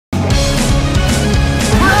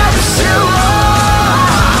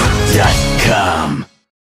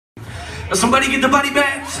Somebody get the body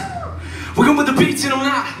bags. We're going with the beats in them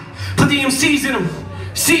now. Put the MCs in them.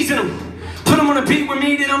 Season them. Put them on a beat with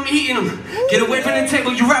me, then I'm eating them. Get away from the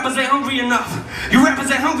table, you rappers ain't hungry enough. You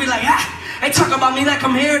rappers ain't hungry like, they talk about me like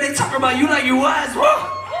I'm here, they talk about you like you was. Woo!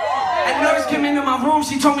 A nurse came into my room,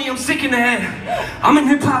 she told me I'm sick in the head. I'm in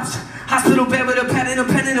hip-hop's hospital bed with a pad and a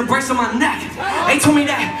pen and a brace on my neck. They told me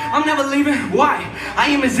that I'm never leaving. Why?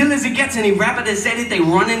 I am as ill as it gets. Any rapper that said it, they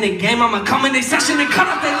running the game. I'ma come in their session and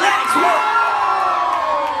cut off their legs. Woo!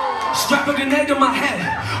 Strap a grenade to my head.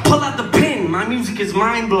 Pull out the pin. My music is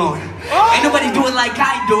mind-blowing. Ain't nobody do it like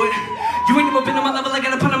I do it. You ain't never been on my level. I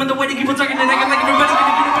gotta put them in the way to keep on talking. And I can make everybody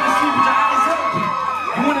gonna get up in the sleep with their eyes open.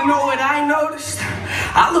 You wanna know what I noticed?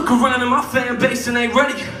 I look around in my fan base and ain't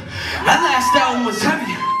ready. That last album was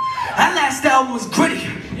heavy. That last album was gritty.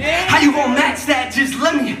 How you gonna match that? Just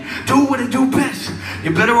let me do what I do best.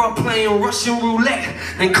 You're better off playing Russian roulette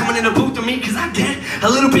than coming in the booth to me, cause I get a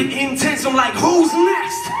little bit intense. I'm like, who's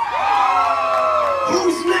next?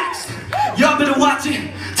 Who's next? Y'all better watch it.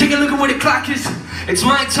 Take a look at where the clock is. It's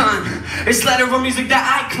my time. It's ladder of music that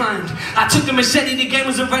I climbed. I took the machete, the game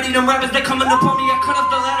wasn't ready. Them rappers that coming up on me, I cut off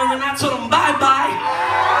the ladder and I told them bye-bye.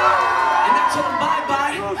 And I told them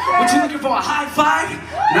bye-bye. What you looking for, a high five?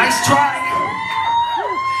 Nice try.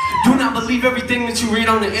 Do not believe everything that you read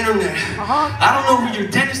on the internet. I don't know who your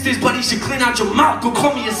dentist is, but he should clean out your mouth. Go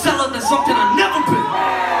call me a seller, that's something I've never been.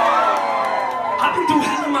 I've been through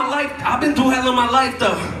hell in my life. I've been through hell in my life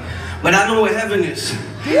though. But I know what heaven is.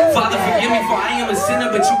 Father, forgive me for I am a sinner,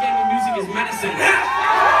 but you gave me music as medicine.